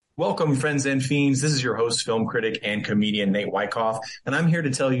Welcome, friends and fiends. This is your host, film critic, and comedian Nate Wyckoff, and I'm here to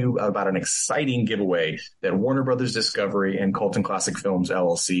tell you about an exciting giveaway that Warner Brothers Discovery and Colton Classic Films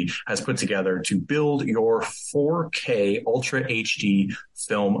LLC has put together to build your 4K Ultra HD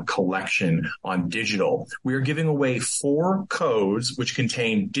film collection on digital. We are giving away 4 codes which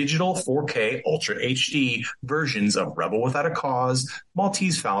contain digital 4K Ultra HD versions of Rebel Without a Cause,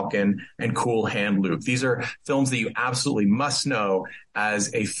 Maltese Falcon, and Cool Hand Luke. These are films that you absolutely must know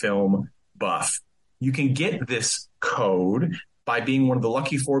as a film buff. You can get this code by being one of the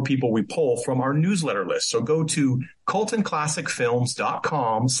lucky 4 people we pull from our newsletter list. So go to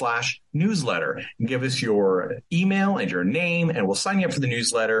coltonclassicfilms.com/newsletter and give us your email and your name, and we'll sign you up for the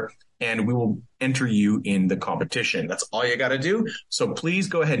newsletter and we will enter you in the competition. That's all you got to do. So please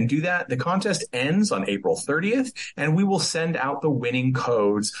go ahead and do that. The contest ends on April 30th, and we will send out the winning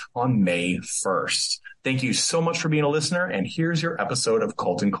codes on May 1st. Thank you so much for being a listener, and here's your episode of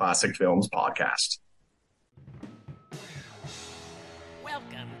Colton Classic Films Podcast.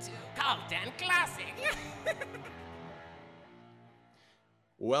 Welcome to Colton Classic.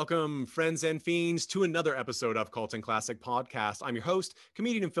 Welcome, friends and fiends, to another episode of Colton Classic Podcast. I'm your host,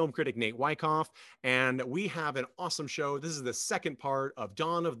 comedian and film critic Nate Wyckoff, and we have an awesome show. This is the second part of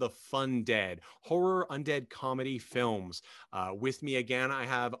Dawn of the Fun Dead, horror undead comedy films. With me again, I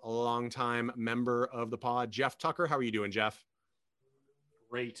have a longtime member of the pod, Jeff Tucker. How are you doing, Jeff?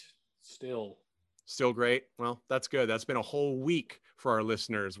 Great. Still great? Well, that's good. That's been a whole week for our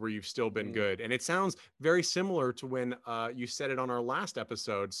listeners where you've still been good. And it sounds very similar to when you said it on our last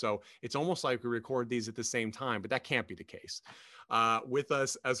episode. So it's almost like we record these at the same time, but that can't be the case. With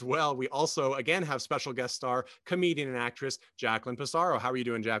us as well, we also, again, have special guest star, comedian and actress, Jacqueline Pissarro. How are you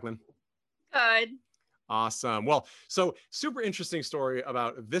doing, Jacqueline? Good. Awesome. Well, so super interesting story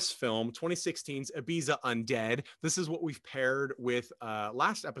about this film, 2016's Ibiza Undead. This is what we've paired with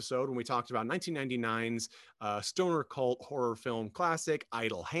last episode when we talked about 1999's stoner cult horror film classic,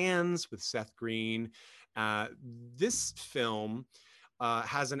 Idle Hands with Seth Green. This film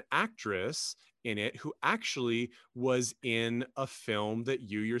has an actress in it who actually was in a film that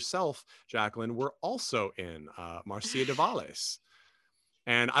you yourself, Jacqueline, were also in, Marcia de Valles.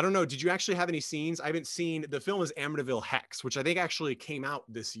 And I don't know, did you actually have any scenes? I haven't seen, the film is Amityville Hex, which I think actually came out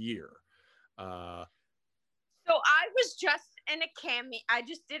this year. So I was just in a cameo. I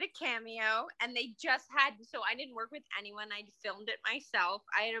just did a cameo and they just had, so I didn't work with anyone. I filmed it myself.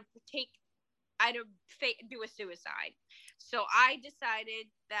 I had to do a suicide. So I decided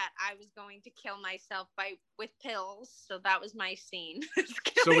that I was going to kill myself with pills. So that was my scene.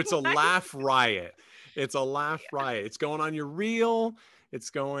 So it's a laugh riot. It's a laugh riot. It's going on your reel. It's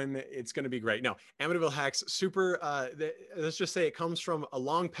going to be great. No, Amityville Hex, super, let's just say it comes from a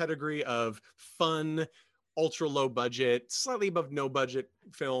long pedigree of fun, ultra low budget, slightly above no budget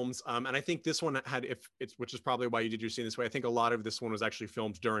films. And I think this one had, which is probably why you did your scene this way. I think a lot of this one was actually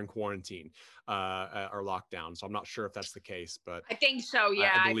filmed during quarantine or lockdown. So I'm not sure if that's the case, but I think so.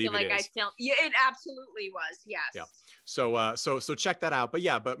 Yeah. I feel like I filmed. Yeah, it absolutely was. Yes. Yeah. So check that out. But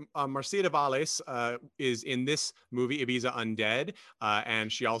yeah, Marcia de Valles is in this movie, Ibiza Undead. And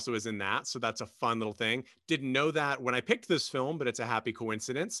she also is in that. So that's a fun little thing. Didn't know that when I picked this film, but it's a happy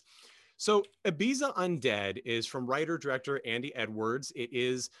coincidence. So Ibiza Undead is from writer-director Andy Edwards. It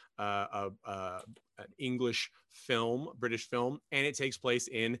is an English film, British film, and it takes place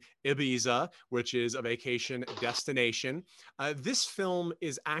in Ibiza, which is a vacation destination. This film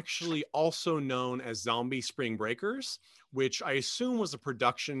is actually also known as Zombie Spring Breakers, which I assume was a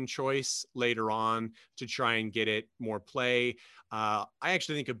production choice later on to try and get it more play. I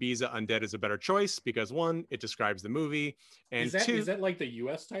actually think Ibiza Undead is a better choice because, one, it describes the movie, and two... Is that like the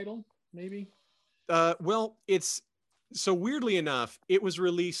U.S. title? Maybe. Well, it's so weirdly enough, it was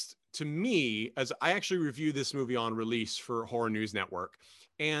released to me as I actually reviewed this movie on release for Horror News Network.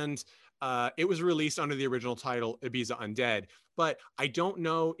 And it was released under the original title Ibiza Undead. But I don't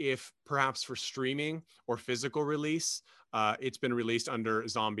know if perhaps for streaming or physical release, it's been released under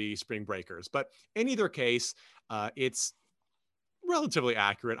Zombie Spring Breakers. But in either case, it's relatively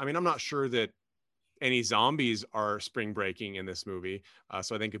accurate. I mean, I'm not sure that any zombies are spring breaking in this movie.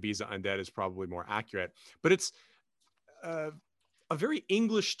 So I think Ibiza Undead is probably more accurate. But it's a very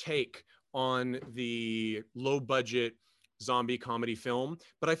English take on the low budget zombie comedy film.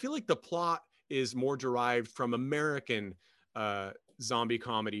 But I feel like the plot is more derived from American zombie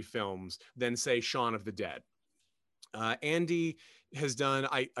comedy films than, say, Shaun of the Dead. Andy has done,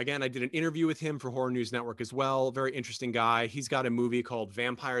 I did an interview with him for Horror News Network as well. Very interesting guy. He's got a movie called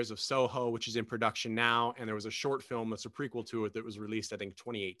Vampires of Soho, which is in production now. And there was a short film that's a prequel to it that was released, I think,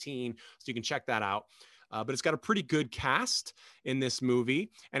 2018. So you can check that out. but it's got a pretty good cast in this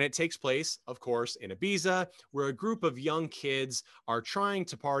movie. And it takes place, of course, in Ibiza, where a group of young kids are trying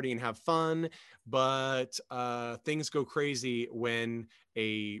to party and have fun, but things go crazy when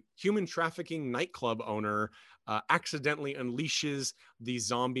a human trafficking nightclub owner accidentally unleashes the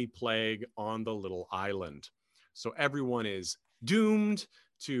zombie plague on the little island. So everyone is doomed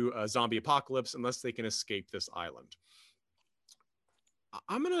to a zombie apocalypse unless they can escape this island.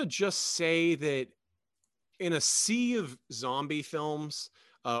 I'm going to just say that in a sea of zombie films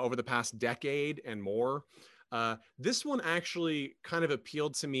over the past decade and more, this one actually kind of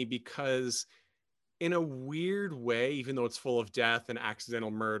appealed to me because in a weird way, even though it's full of death and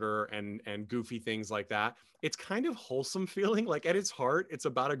accidental murder and goofy things like that, it's kind of wholesome feeling. Like at its heart, it's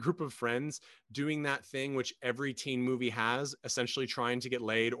about a group of friends doing that thing which every teen movie has, essentially trying to get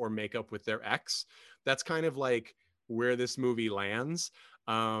laid or make up with their ex. That's kind of like where this movie lands.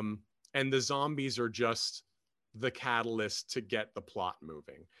 And the zombies are just the catalyst to get the plot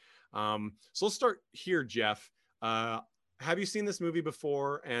moving. So let's start here, Jeff. Have you seen this movie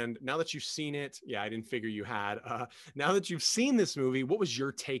before? And now that you've seen it, I didn't figure you had. Now that you've seen this movie, what was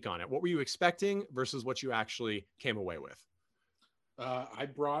your take on it? What were you expecting versus what you actually came away with? I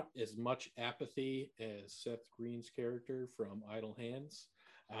brought as much apathy as Seth Green's character from Idle Hands.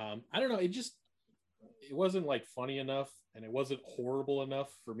 I don't know. It wasn't like funny enough, and it wasn't horrible enough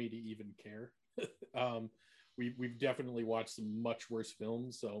for me to even care. We've definitely watched some much worse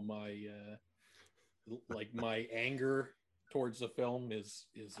films, so my anger towards the film is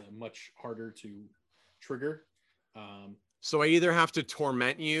much harder to trigger. So I either have to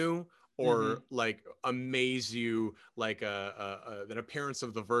torment you or like amaze you, like an appearance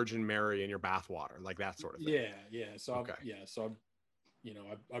of the Virgin Mary in your bathwater, like that sort of thing. Yeah. So okay.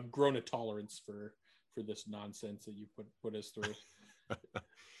 I've grown a tolerance for this nonsense that you put us through.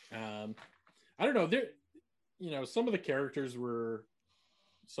 I don't know. There, some of the characters were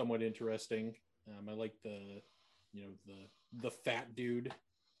somewhat interesting. I like the fat dude,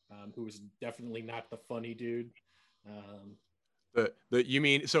 who was definitely not the funny dude. You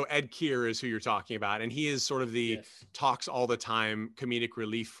mean, so Ed Keir is who you're talking about, and he is sort of the talks all the time comedic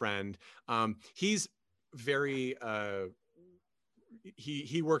relief friend. He's very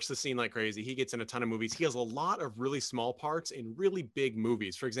he works the scene like crazy. He gets in a ton of movies. He has a lot of really small parts in really big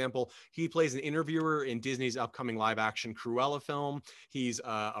movies. For example, he plays an interviewer in Disney's upcoming live action Cruella film. He's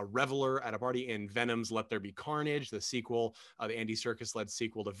a reveler at a party in Venom's Let There Be Carnage, the sequel, the Andy Serkis led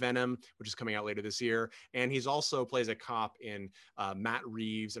sequel to Venom, which is coming out later this year. And he's also plays a cop in Matt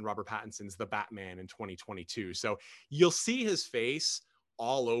Reeves and Robert Pattinson's The Batman in 2022. So you'll see his face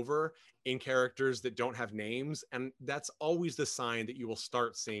all over in characters that don't have names, and that's always the sign that you will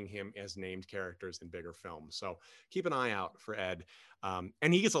start seeing him as named characters in bigger films. So keep an eye out for Ed,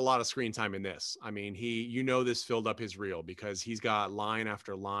 and he gets a lot of screen time in this. I mean, this filled up his reel because he's got line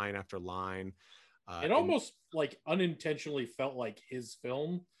after line after line. It almost like unintentionally felt like his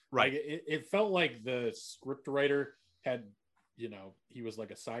film, right? Like it felt like the script writer had, he was like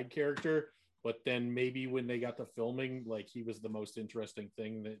a side character. But then maybe when they got to filming, like he was the most interesting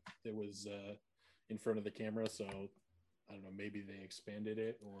thing that was in front of the camera. So I don't know, maybe they expanded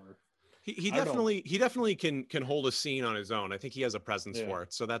it, or he definitely can hold a scene on his own. I think he has a presence for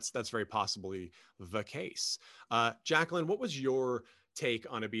it. So that's very possibly the case. Jacqueline, what was your take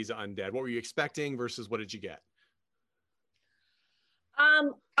on Ibiza Undead? What were you expecting versus what did you get? I'm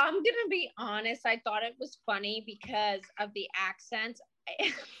gonna be honest. I thought it was funny because of the accents.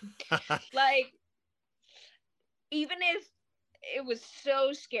 Like, even if it was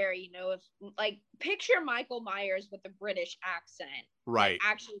so scary, if like picture Michael Myers with a British accent, right, like,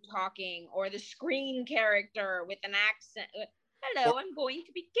 actually talking, or the Scream character with an accent. Hello, I'm going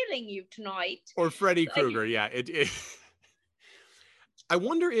to be killing you tonight. Or Freddy Krueger. Yeah, it I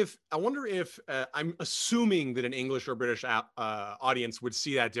wonder if I'm assuming that an English or British audience would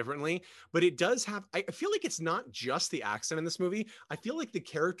see that differently, but it does have, I feel like it's not just the accent in this movie. I feel like the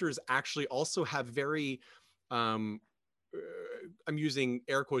characters actually also have very, I'm using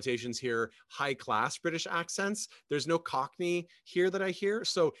air quotations here, high class British accents. There's no Cockney here that I hear.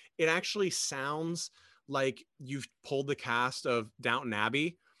 So it actually sounds like you've pulled the cast of Downton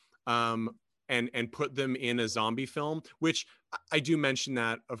Abbey, and put them in a zombie film, which I do mention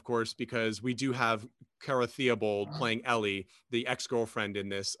that, of course, because we do have Cara Theobald playing Ellie, the ex-girlfriend in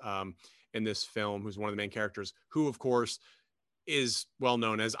this film, who's one of the main characters, who, of course, is well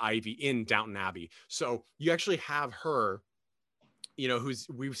known as Ivy in Downton Abbey. So you actually have her,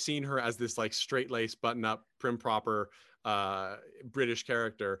 we've seen her as this like straight-laced, button-up, prim proper British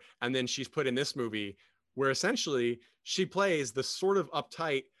character, and then she's put in this movie where essentially she plays the sort of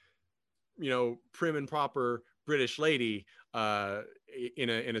uptight prim and proper British lady in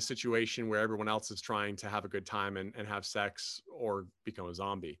a situation where everyone else is trying to have a good time and have sex or become a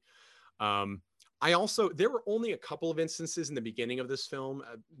zombie. There were only a couple of instances in the beginning of this film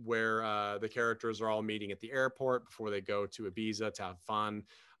where the characters are all meeting at the airport before they go to Ibiza to have fun,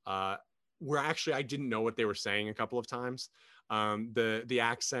 where actually I didn't know what they were saying a couple of times. The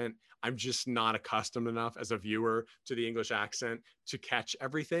accent, I'm just not accustomed enough as a viewer to the English accent to catch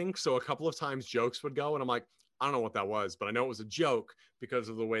everything. So a couple of times jokes would go and I'm like, I don't know what that was, but I know it was a joke because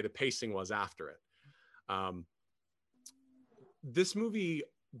of the way the pacing was after it. This movie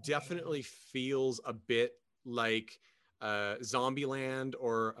definitely feels a bit like Zombieland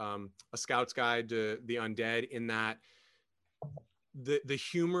or A Scout's Guide to the Undead, in that the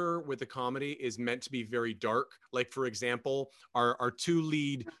humor with the comedy is meant to be very dark. Like, for example, our two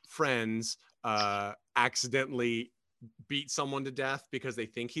lead friends accidentally beat someone to death because they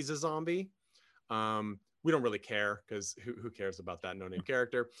think he's a zombie. We don't really care because who cares about that no-name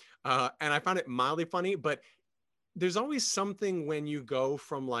character? And I found it mildly funny, but there's always something when you go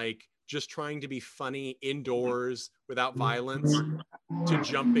from like just trying to be funny indoors without violence to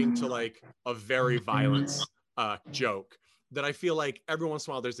jumping to like a very violent joke, that I feel like every once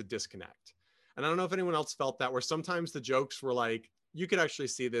in a while there's a disconnect. And I don't know if anyone else felt that, where sometimes the jokes were like, you could actually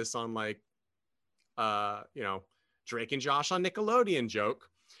see this on like, Drake and Josh on Nickelodeon joke.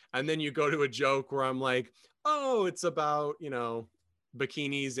 And then you go to a joke where I'm like, oh, it's about,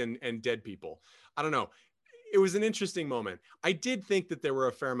 bikinis and dead people. I don't know. It was an interesting moment. I did think that there were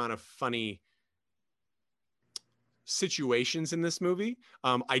a fair amount of funny situations in this movie.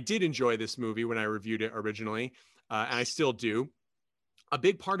 I did enjoy this movie when I reviewed it originally, and I still do. A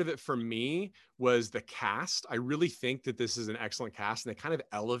big part of it for me was the cast. I really think that this is an excellent cast, and they kind of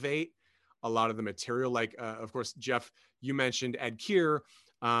elevate a lot of the material. Like, of course, Jeff, you mentioned Ed Keir,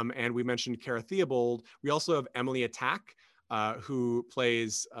 and we mentioned Cara Theobald. We also have Emily Attack, who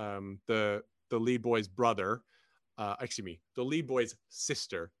plays the lead boy's brother. The lead boy's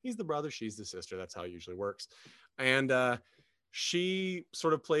sister. He's the brother, she's the sister. That's how it usually works. And she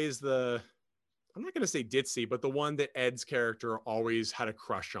sort of plays I'm not going to say ditzy, but the one that Ed's character always had a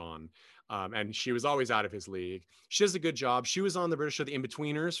crush on. And she was always out of his league. She does a good job. She was on the British show The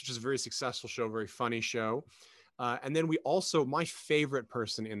In-Betweeners, which is a very successful show, very funny show. And then we also, my favorite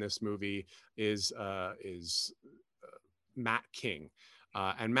person in this movie is Matt King.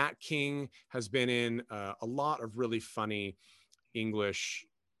 And Matt King has been in a lot of really funny English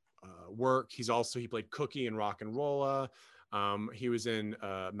work. He played Cookie in Rock and Rolla. He was in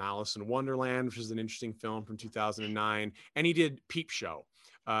Malice in Wonderland, which is an interesting film from 2009. And he did Peep Show.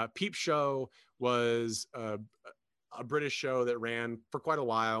 Peep Show was a British show that ran for quite a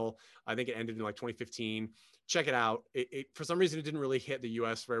while. I think it ended in like 2015. Check it out. It for some reason, it didn't really hit the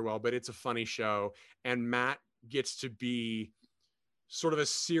US very well, but it's a funny show. And Matt gets to be sort of a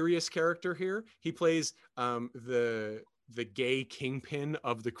serious character here. He plays the gay kingpin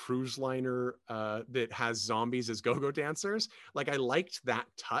of the cruise liner that has zombies as go-go dancers. Like, I liked that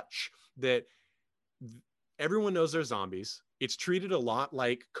touch, that everyone knows they're zombies. It's treated a lot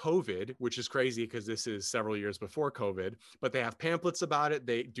like COVID, which is crazy because this is several years before COVID, but they have pamphlets about it.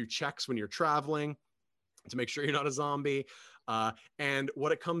 They do checks when you're traveling to make sure you're not a zombie. And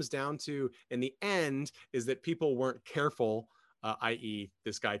what it comes down to in the end is that people weren't careful, i.e.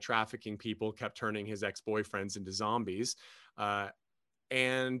 this guy trafficking people kept turning his ex-boyfriends into zombies.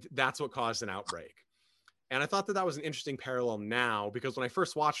 And that's what caused an outbreak. And I thought that was an interesting parallel now, because when I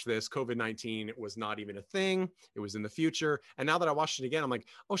first watched this, COVID-19 was not even a thing. It was in the future. And now that I watched it again, I'm like,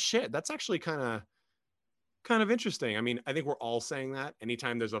 oh shit, that's actually kind of interesting. I mean, I think we're all saying that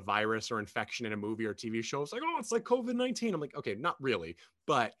anytime there's a virus or infection in a movie or TV show, it's like, oh, it's like COVID-19. I'm like, okay, not really.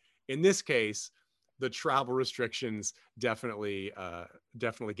 But in this case, the travel restrictions definitely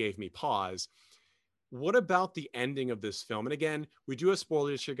gave me pause. What about the ending of this film? And again, we do have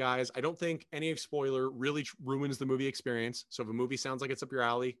spoilers here, guys. I don't think any spoiler really ruins the movie experience. So if a movie sounds like it's up your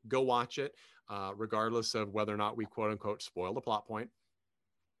alley, go watch it, regardless of whether or not we quote unquote spoil the plot point.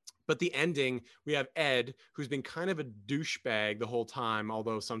 But the ending, we have Ed, who's been kind of a douchebag the whole time,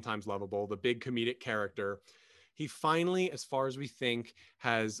 although sometimes lovable, the big comedic character. He finally, as far as we think,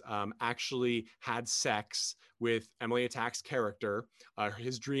 has actually had sex with Emily Attack's character,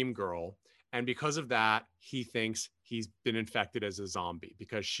 his dream girl. And because of that, he thinks he's been infected as a zombie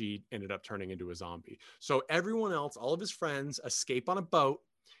because she ended up turning into a zombie. So everyone else, all of his friends, escape on a boat.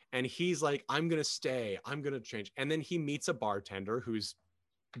 And he's like, I'm going to stay. I'm going to change. And then he meets a bartender who's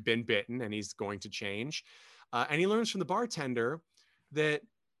been bitten and he's going to change. And he learns from the bartender that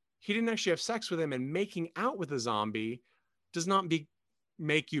he didn't actually have sex with him, and making out with a zombie does not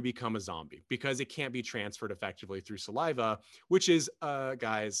make you become a zombie because it can't be transferred effectively through saliva, which is,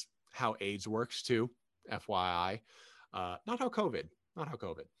 guys, how AIDS works too, FYI. Not how COVID.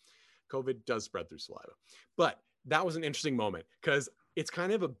 COVID does spread through saliva. But that was an interesting moment because it's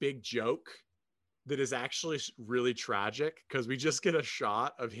kind of a big joke that is actually really tragic, because we just get a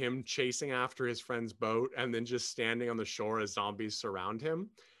shot of him chasing after his friend's boat and then just standing on the shore as zombies surround him.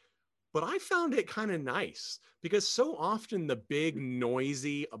 But I found it kind of nice because so often the big,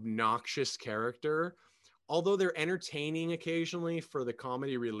 noisy, obnoxious character, although they're entertaining occasionally for the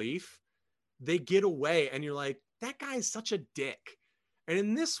comedy relief, they get away and you're like, that guy is such a dick. And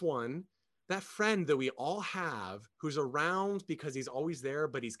in this one, that friend that we all have who's around because he's always there,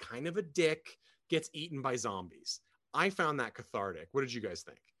 but he's kind of a dick, gets eaten by zombies. I found that cathartic. What did you guys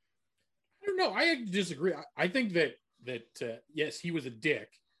think? I don't know. I disagree. I think that yes, he was a dick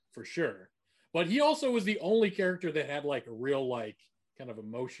for sure, but he also was the only character that had like a real like kind of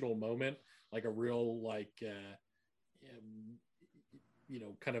emotional moment, like a real like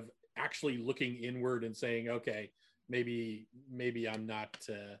kind of actually looking inward and saying, okay, maybe I'm not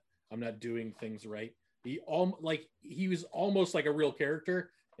doing things right. He was almost like a real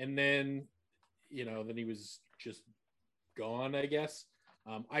character, and then then he was just gone, I guess.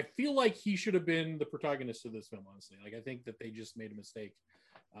 I feel like he should have been the protagonist of this film, honestly. Like, I think that they just made a mistake.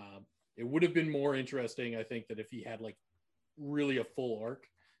 It would have been more interesting, I think, that if he had like really a full arc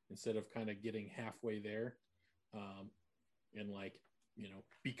instead of kind of getting halfway there, and like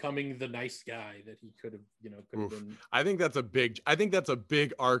becoming the nice guy that he could have been. I think that's a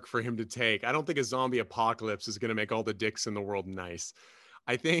big arc for him to take. I don't think a zombie apocalypse is going to make all the dicks in the world nice.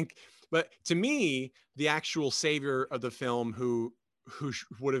 I think, but to me, the actual savior of the film, who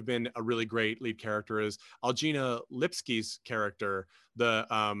would have been a really great lead character, is Algina Lipsky's character,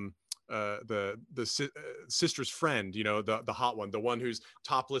 the sister's friend, the hot one, the one who's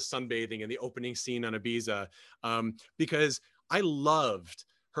topless sunbathing in the opening scene on Ibiza, because I loved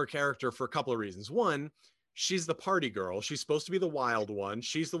her character for a couple of reasons. One, she's the party girl. She's supposed to be the wild one.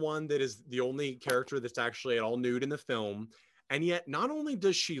 She's the one that is the only character that's actually at all nude in the film. And yet not only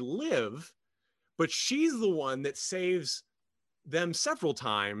does she live, but she's the one that saves them several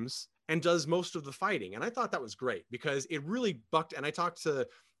times and does most of the fighting. And I thought that was great because it really bucked. And I talked to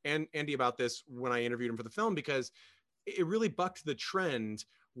Andy about this when I interviewed him for the film, because it really bucked the trend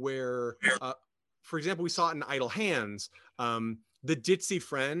where, for example, we saw it in Idle Hands. The ditzy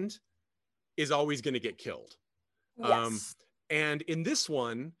friend is always going to get killed. Yes. And in this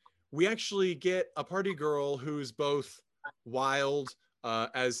one, we actually get a party girl who's both wild,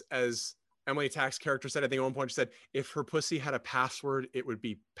 as Emily Tack's character said. I think at one point she said, if her pussy had a password, it would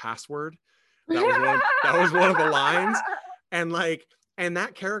be password. That was one of the lines. And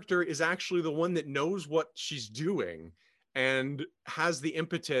that character is actually the one that knows what she's doing and has the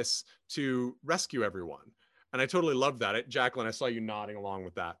impetus to rescue everyone. And I totally loved that. Jacqueline, I saw you nodding along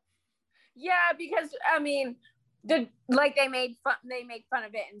with that. Yeah, because I mean, they make fun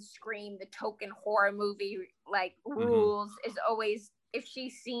of it in Scream. The token horror movie rules is always, if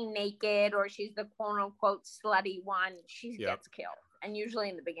she's seen naked or she's the quote unquote slutty one, she gets killed, and usually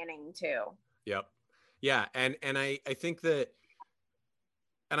in the beginning too. Yep. Yeah, and I think that.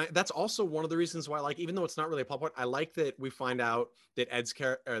 And that's also one of the reasons why, like, even though it's not really a plot point, I like that we find out that Ed's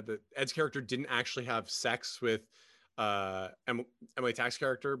character didn't actually have sex with Emily Tack's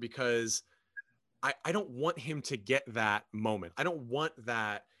character, because I don't want him to get that moment. I don't want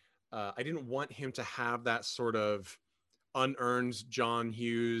that. I didn't want him to have that sort of unearned John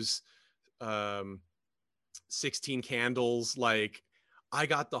Hughes 16 Candles, like, I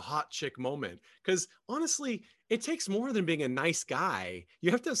got the hot chick moment. Because honestly, it takes more than being a nice guy.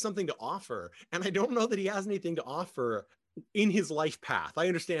 You have to have something to offer. And I don't know that he has anything to offer in his life path. I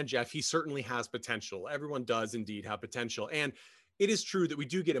understand, Jeff, he certainly has potential. Everyone does indeed have potential. And it is true that we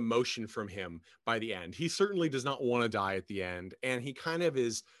do get emotion from him by the end. He certainly does not want to die at the end. And he kind of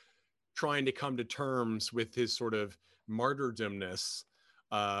is trying to come to terms with his sort of martyrdomness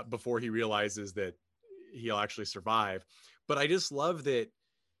before he realizes that he'll actually survive. But I just love that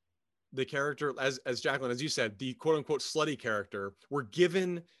the character, as Jacqueline, as you said, the quote unquote slutty character, we're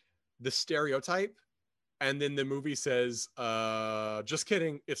given the stereotype. And then the movie says, just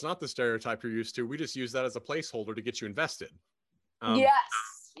kidding. It's not the stereotype you're used to. We just use that as a placeholder to get you invested. Yes.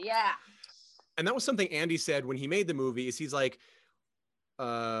 Yeah. And that was something Andy said when he made the movie, is he's like,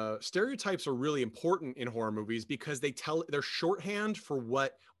 stereotypes are really important in horror movies because they're shorthand for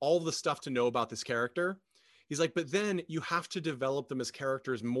what all the stuff to know about this character. He's like, but then you have to develop them as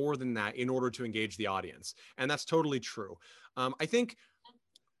characters more than that in order to engage the audience. And that's totally true. I think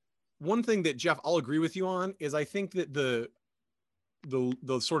one thing that, Jeff, I'll agree with you on is I think that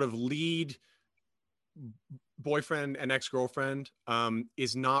the sort of lead boyfriend and ex-girlfriend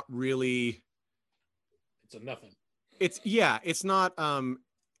is not really, It's a nothing. It's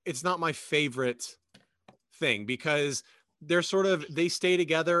not my favorite thing, because they stay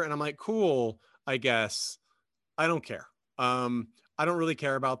together and I'm like, cool, I guess. I don't care. I don't really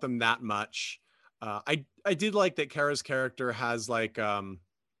care about them that much. I did like that Kara's character has like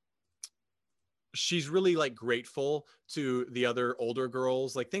she's really like grateful to the other older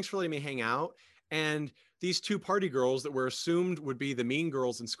girls, like, thanks for letting me hang out. And these two party girls that were assumed would be the mean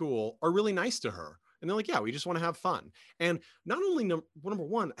girls in school are really nice to her. And they're like, yeah, we just want to have fun. And not only number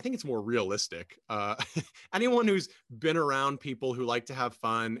one, I think it's more realistic. Anyone who's been around people who like to have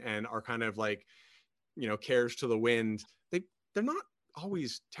fun and are kind of like, cares to the wind, they're not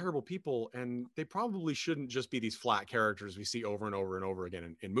always terrible people, and they probably shouldn't just be these flat characters we see over and over and over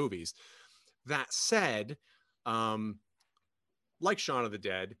again in movies. That said, like Shaun of the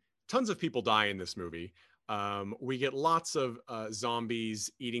Dead, tons of people die in this movie. We get lots of zombies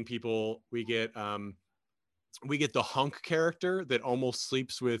eating people. We get the hunk character that almost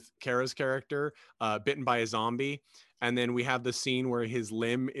sleeps with Kara's character, bitten by a zombie. And then we have the scene where his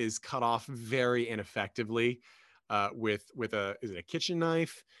limb is cut off very ineffectively with is it a kitchen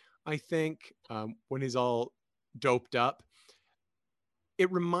knife, I think, when he's all doped up.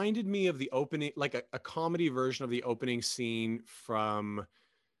 It reminded me of the opening, like a comedy version of the opening scene from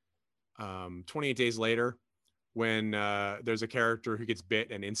 28 Days Later, when there's a character who gets bit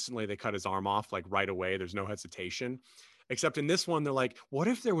and instantly they cut his arm off, like right away. There's no hesitation. Except in this one, they're like, what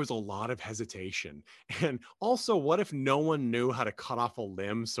if there was a lot of hesitation? And also, what if no one knew how to cut off a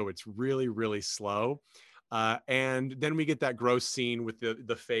limb, so it's really, really slow? And then we get that gross scene with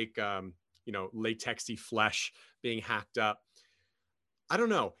the fake, latexy flesh being hacked up. I don't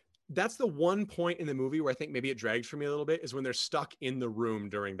know. That's the one point in the movie where I think maybe it drags for me a little bit, is when they're stuck in the room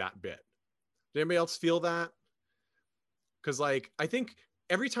during that bit. Did anybody else feel that? Because, like, I think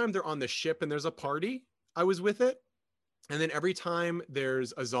every time they're on the ship and there's a party, I was with it. And then every time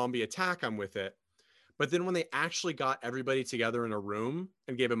there's a zombie attack, I'm with it. But then when they actually got everybody together in a room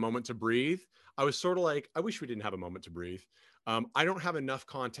and gave a moment to breathe, I was sort of like, I wish we didn't have a moment to breathe. I don't have enough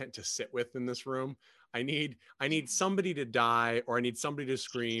content to sit with in this room. I need somebody to die, or I need somebody to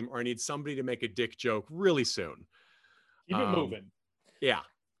scream, or I need somebody to make a dick joke really soon. Keep it moving. Yeah.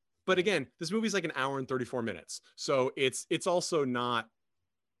 But again, this movie's like an hour and 34 minutes. So it's also not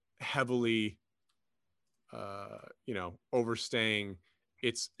heavily, overstaying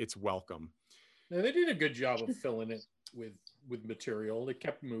its welcome. Now, they did a good job of filling it with material. They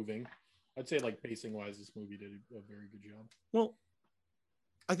kept moving. I'd say, like, pacing wise, this movie did a very good job. Well,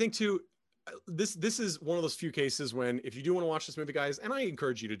 I think too, this is one of those few cases when, if you do want to watch this movie, guys, and I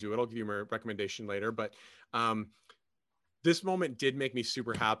encourage you to do it, I'll give you my recommendation later, but this moment did make me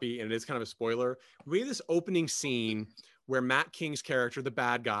super happy, and it is kind of a spoiler. We have this opening scene where Matt King's character, the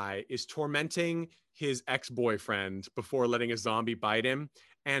bad guy, is tormenting his ex-boyfriend before letting a zombie bite him,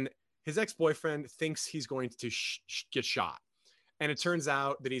 and his ex-boyfriend thinks he's going to get shot. And it turns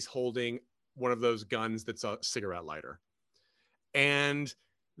out that he's holding one of those guns that's a cigarette lighter. And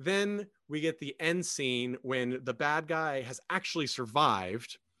then we get the end scene when the bad guy has actually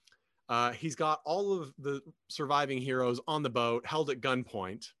survived. He's got all of the surviving heroes on the boat, held at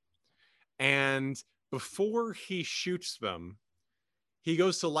gunpoint. And before he shoots them, he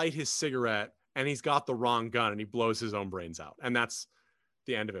goes to light his cigarette, and he's got the wrong gun, and he blows his own brains out. And that's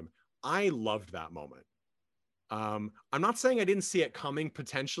the end of him. I loved that moment. I'm not saying I didn't see it coming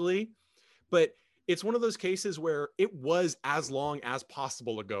potentially, but it's one of those cases where it was as long as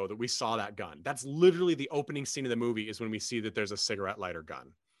possible ago that we saw that gun. That's literally the opening scene of the movie, is when we see that there's a cigarette lighter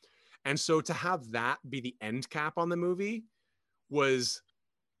gun. And so to have that be the end cap on the movie was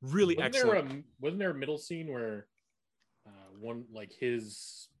really excellent. Wasn't there a middle scene where one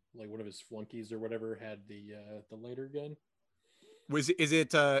of his flunkies or whatever had the lighter gun? Is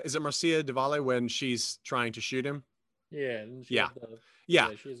it Marcia DeValle when she's trying to shoot him? Yeah.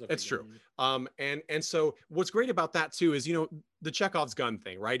 That's true. And so what's great about that too is, the Chekhov's gun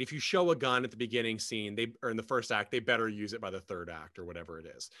thing, right? If you show a gun at the beginning scene, or in the first act, they better use it by the third act or whatever it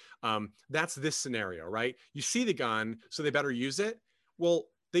is. That's this scenario, right? You see the gun, so they better use it. Well,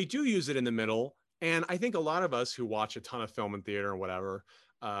 they do use it in the middle. And I think a lot of us who watch a ton of film in theater and whatever,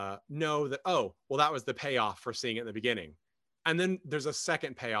 know that, oh, well, that was the payoff for seeing it in the beginning. And then there's a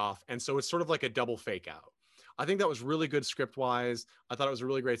second payoff. And so it's sort of like a double fake out. I think that was really good script wise. I thought it was a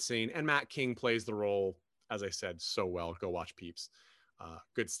really great scene. And Matt King plays the role, as I said, so well. Go watch Peeps.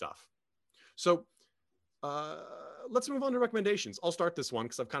 Good stuff. So let's move on to recommendations. I'll start this one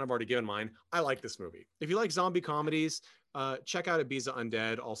because I've kind of already given mine. I like this movie. If you like zombie comedies, check out Ibiza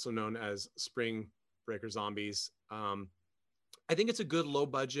Undead, also known as Spring Breaker Zombies. I think it's a good low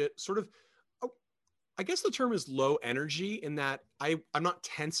budget sort of. I guess the term is low energy in that I'm not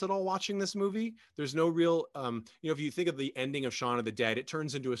tense at all watching this movie. There's no real, if you think of the ending of Shaun of the Dead, it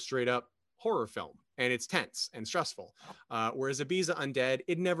turns into a straight up horror film and it's tense and stressful. Whereas Ibiza Undead,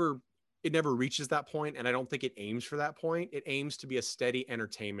 it never reaches that point, and I don't think it aims for that point. It aims to be a steady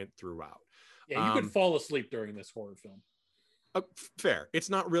entertainment throughout. Yeah, you could fall asleep during this horror film. Fair. It's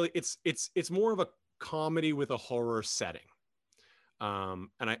not really. It's more of a comedy with a horror setting, and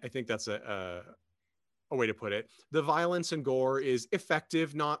I think that's a way to put it. The violence and gore is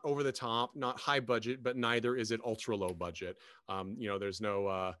effective, not over the top, not high budget, but neither is it ultra low budget. There's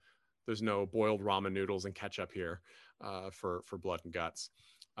no boiled ramen noodles and ketchup here for blood and guts.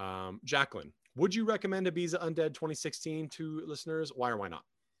 Jacqueline, would you recommend Ibiza Undead 2016 to listeners? Why or why not?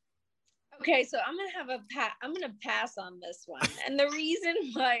 Okay, so I'm gonna pass on this one, and the reason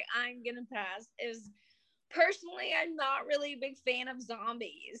why I'm gonna pass is personally I'm not really a big fan of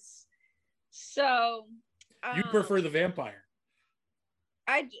zombies. So you prefer the vampire.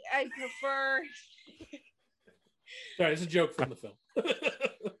 I prefer. Sorry, it's a joke from the film.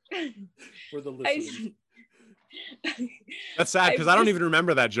 For the listeners. That's sad because I don't even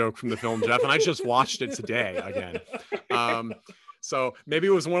remember that joke from the film, Jeff, and I just watched it today again. So maybe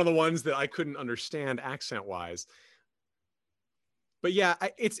it was one of the ones that I couldn't understand accent wise. But yeah,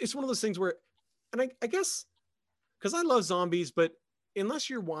 it's one of those things where, and I guess because I love zombies, but unless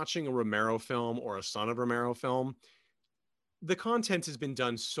you're watching a Romero film or a Son of Romero film, the content has been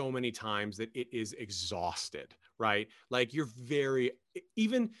done so many times that it is exhausted, right? Like we've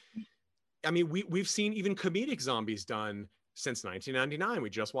seen even comedic zombies done since 1999. We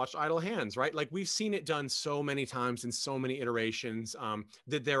just watched Idle Hands, right? Like we've seen it done so many times in so many iterations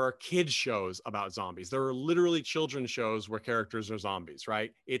that there are kids shows about zombies. There are literally children's shows where characters are zombies,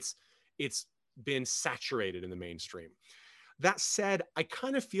 right? It's been saturated in the mainstream. That said, I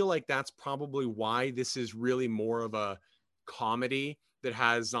kind of feel like that's probably why this is really more of a comedy that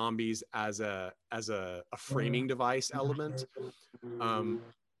has zombies as a framing device element.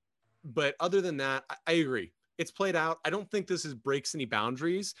 But other than that, I agree. It's played out. I don't think this breaks any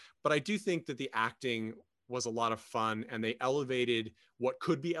boundaries, but I do think that the acting was a lot of fun and they elevated what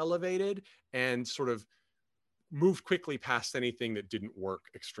could be elevated and sort of moved quickly past anything that didn't work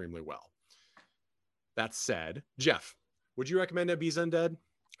extremely well. That said, Jeff, would you recommend Ibiza Undead?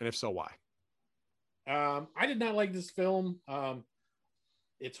 And if so, why? I did not like this film.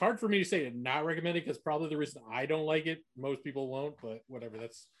 It's hard for me to say to not recommend it because probably the reason I don't like it, most people won't, but whatever.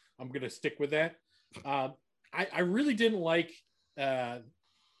 I'm going to stick with that. I really didn't like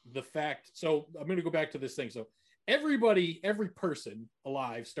the fact. So I'm going to go back to this thing. So every person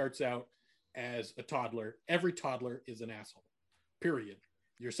alive starts out as a toddler. Every toddler is an asshole, period.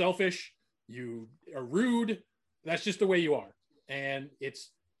 You're selfish. You are rude. That's just the way you are. And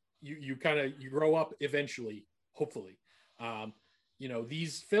it's, you grow up eventually, hopefully.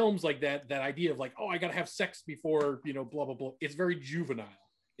 These films like that idea of like, oh, I got to have sex before, blah, blah, blah. It's very juvenile.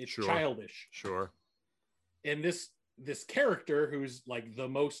 It's childish. Sure. And this character who's like the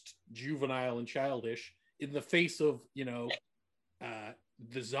most juvenile and childish in the face of,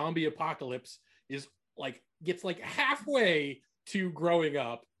 the zombie apocalypse is like, gets like halfway to growing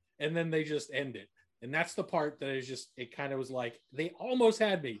up and then they just end it. And that's the part that is just, it kind of was like, they almost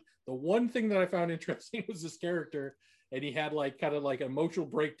had me. The one thing that I found interesting was this character, and he had like kind of like an emotional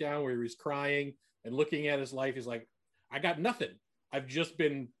breakdown where he was crying and looking at his life. He's like, I got nothing. I've just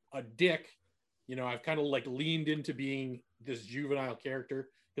been a dick. I've kind of like leaned into being this juvenile character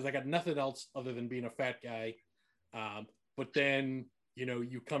because I got nothing else other than being a fat guy. But then,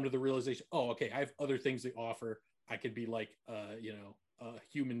 you come to the realization, oh, okay, I have other things to offer. I could be like, a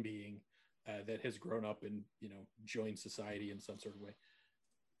human being that has grown up and, joined society in some sort of way.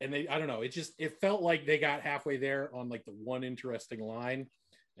 And I don't know, it felt like they got halfway there on like the one interesting line.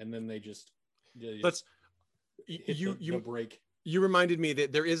 And then they just hit the break. You reminded me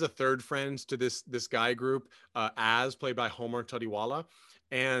that there is a third friend to this guy group, as played by Homer Todiwala,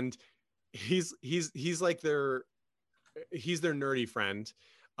 and he's like he's their nerdy friend,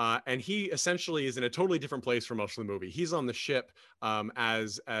 and he essentially is in a totally different place for most of the movie. He's on the ship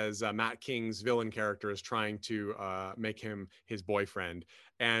as Matt King's villain character is trying to make him his boyfriend,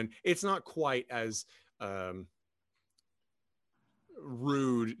 and it's not quite as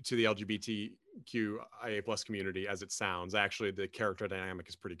rude to the LGBT LGBTQIA plus community as it sounds. Actually, the character dynamic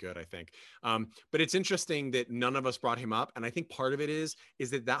is pretty good, I think. But it's interesting that none of us brought him up, and I think part of it is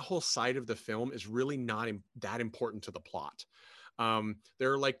that whole side of the film is really not that important to the plot.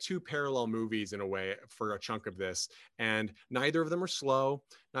 There are like two parallel movies in a way for a chunk of this, and neither of them are slow.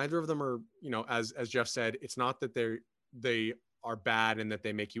 Neither of them are, as Jeff said, it's not that they are bad and that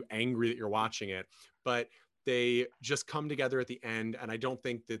they make you angry that you're watching it, but they just come together at the end. And I don't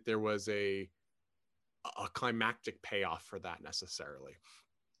think that there was a climactic payoff for that necessarily.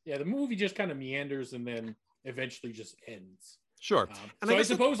 Yeah, the movie just kind of meanders and then eventually just ends. Sure. And so I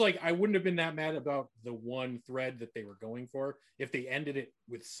suppose I wouldn't have been that mad about the one thread that they were going for if they ended it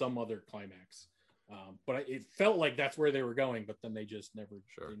with some other climax. But it felt like that's where they were going, but then they just never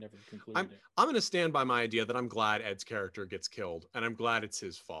concluded it. I'm going to stand by my idea that I'm glad Ed's character gets killed, and I'm glad it's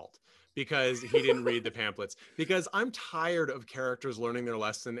his fault because he didn't read the pamphlets, because I'm tired of characters learning their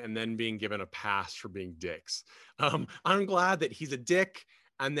lesson and then being given a pass for being dicks. I'm glad that he's a dick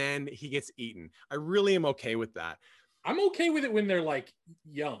and then he gets eaten. I really am okay with that. I'm okay with it when they're like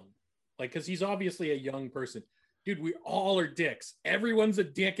young, like, because he's obviously a young person. Dude, we all are dicks. Everyone's a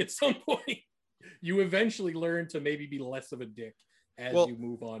dick at some point. You eventually learn to maybe be less of a dick as you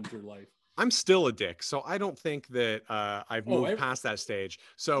move on through life. I'm still a dick, so I don't think that I've moved past that stage.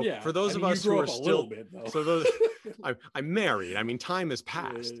 So for those of us who are still, I'm married. I mean, time has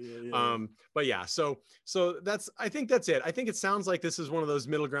passed. But yeah, so I think that's it. I think it sounds like this is one of those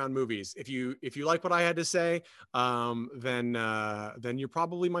middle ground movies. If you like what I had to say, then you're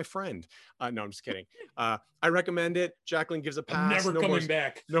probably my friend. No, I'm just kidding. I recommend it. Jacqueline gives a pass. I'm never coming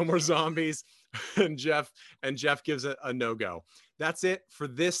back. No more zombies. and Jeff gives it a no-go. That's it for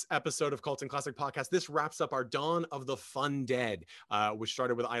this episode of Cult and Classic Podcast. This wraps up our Dawn of the Fun Dead, which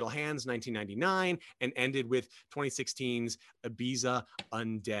started with Idle Hands 1999 and ended with 2016's Ibiza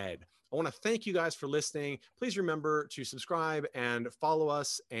Undead. I want to thank you guys for listening. Please remember to subscribe and follow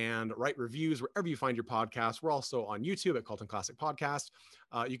us and write reviews wherever you find your podcasts. We're also on YouTube at Cult and Classic Podcast.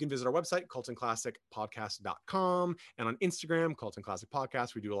 You can visit our website, cultandclassicpodcast.com, and on Instagram, Cult and Classic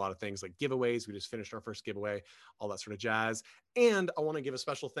Podcast. We do a lot of things like giveaways. We just finished our first giveaway, all that sort of jazz. And I want to give a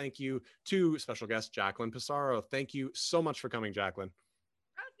special thank you to special guest Jacqueline Pissarro. Thank you so much for coming, Jacqueline.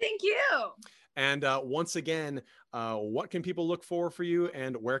 Oh, thank you. And once again, what can people look for you,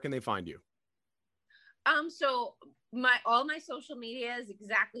 and where can they find you? So all my social media is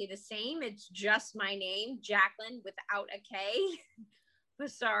exactly the same. It's just my name, Jacqueline, without a K,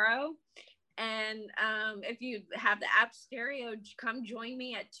 Pissarro. And if you have the app Stereo, come join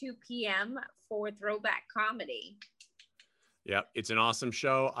me at 2 p.m. for Throwback Comedy. Yeah, it's an awesome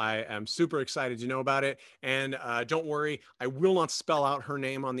show. I am super excited to know about it. And don't worry, I will not spell out her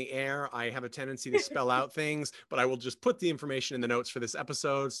name on the air. I have a tendency to spell out things, but I will just put the information in the notes for this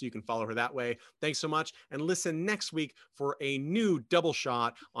episode so you can follow her that way. Thanks so much. And listen next week for a new double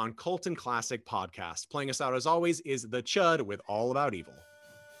shot on Cult and Classic Podcast. Playing us out as always is The Chud with All About Evil.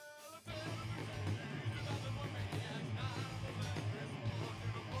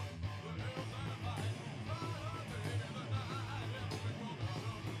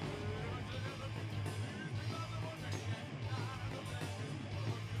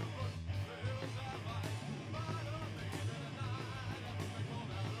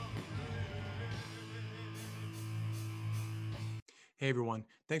 Hey everyone,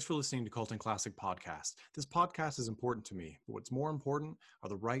 thanks for listening to Cult and Classic Podcast. This podcast is important to me, but what's more important are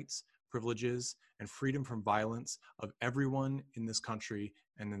the rights, privileges, and freedom from violence of everyone in this country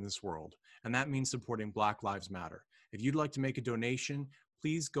and in this world. And that means supporting Black Lives Matter. If you'd like to make a donation,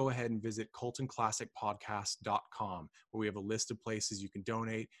 please go ahead and visit cultandclassicpodcast.com, where we have a list of places you can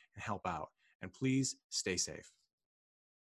donate and help out. And please stay safe.